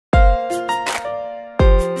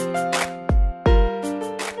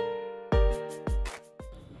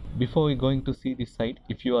Before we going to see the site,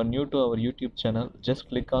 if you are new to our YouTube channel, just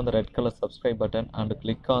click on the red color subscribe button and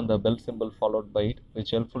click on the bell symbol followed by it,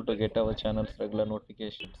 which helpful to get our channel's regular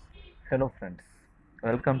notifications. Hello friends,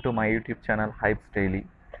 welcome to my YouTube channel Hypes Daily.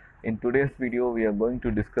 In today's video, we are going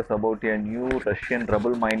to discuss about a new Russian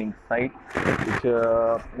Ruble mining site which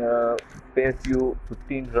pays you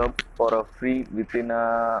 15 rubs for a free within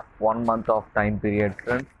 1 month of time period,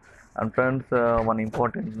 friends. And friends, one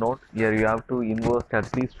important note here: you have to invest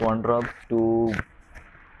at least 1 rub to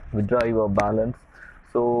withdraw your balance.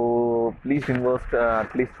 So please invest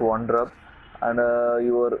at least 1 rub, and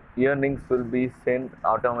your earnings will be sent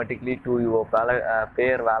automatically to your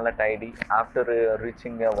payer wallet ID after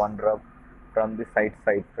reaching 1 rub from the site,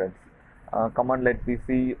 friends. Come on, let me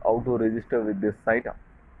see how to register with this site.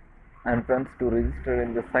 And friends, to register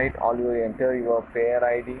in the site, all you enter your payer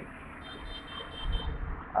ID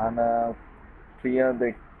and clear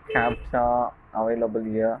the captcha available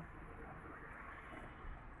here.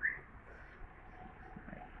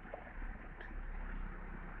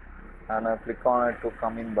 And click on it to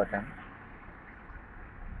come in button.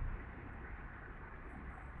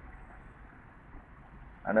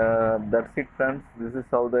 And that's it, friends. This is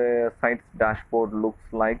how the site's dashboard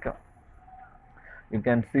looks like. You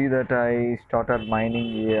can see that I started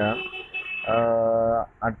mining here.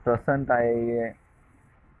 At present I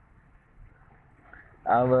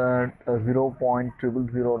have a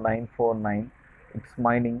 0.000949. It's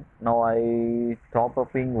mining. Now I top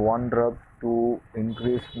upping 1 rub to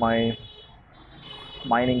increase my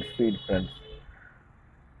mining speed, friends.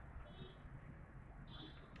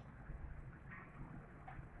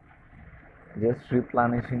 Just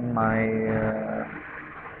replenishing my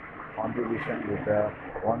contribution with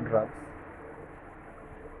 1 rub.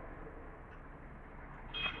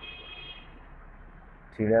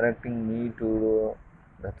 Redirecting me to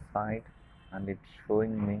that site, and it's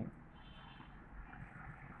showing me,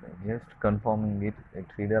 just confirming it.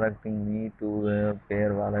 It's redirecting me to the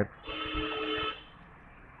payer wallet.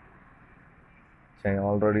 I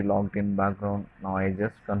already logged in background. Now I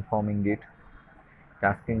just confirming it. It's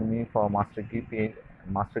asking me for master key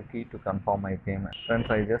to confirm my payment.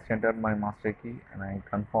 Friends, I just entered my master key and I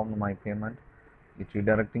confirmed my payment. It's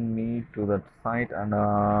redirecting me to that site, and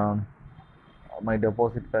my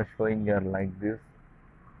deposits are showing here like this.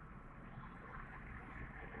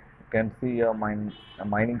 You can see my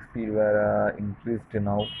mining speed were increased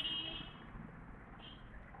now.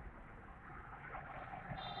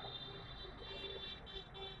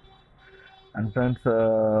 And friends,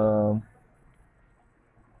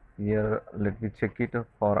 here let me check it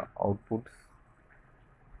for outputs.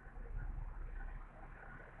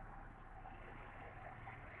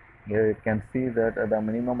 Here you can see that the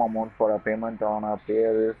minimum amount for a payment on a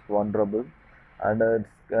payer is 1 ruble, and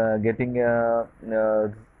it's getting a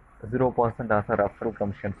 0% as a referral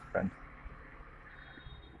commission, friends.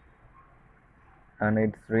 And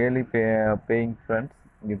it's really paying, friends.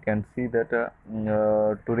 You can see that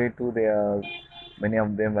today too many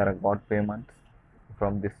of them were got payments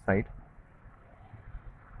from this site.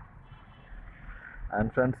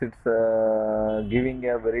 And friends, it's giving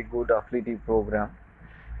a very good affiliate program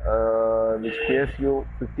which pays you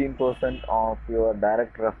 15% of your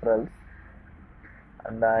direct referrals,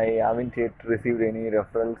 and I haven't yet received any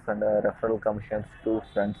referrals and referral commissions too,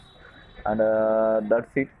 friends. And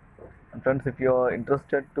that's it. And friends, if you are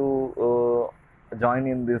interested to join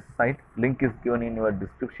in this site, link is given in your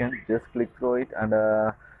description. Just click through it and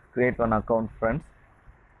create one account, friends.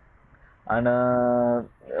 And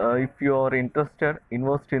if you are interested,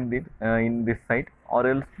 invest in this site, or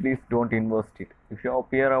else please don't invest it. If you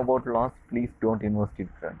fear about loss, please don't invest it,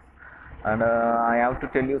 friends. And I have to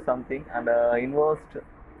tell you something, and invest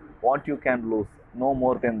what you can lose, no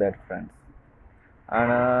more than that, friends.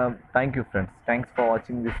 And thank you, friends. Thanks for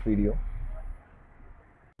watching this video.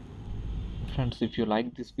 Friends, if you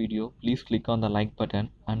like this video, please click on the like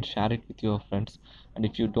button and share it with your friends. And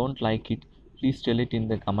if you don't like it, please tell it in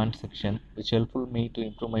the comment section, which helpful me to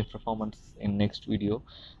improve my performance in next video.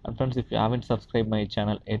 And friends, if you haven't subscribed my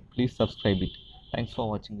channel yet, please subscribe it. Thanks for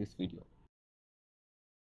watching this video.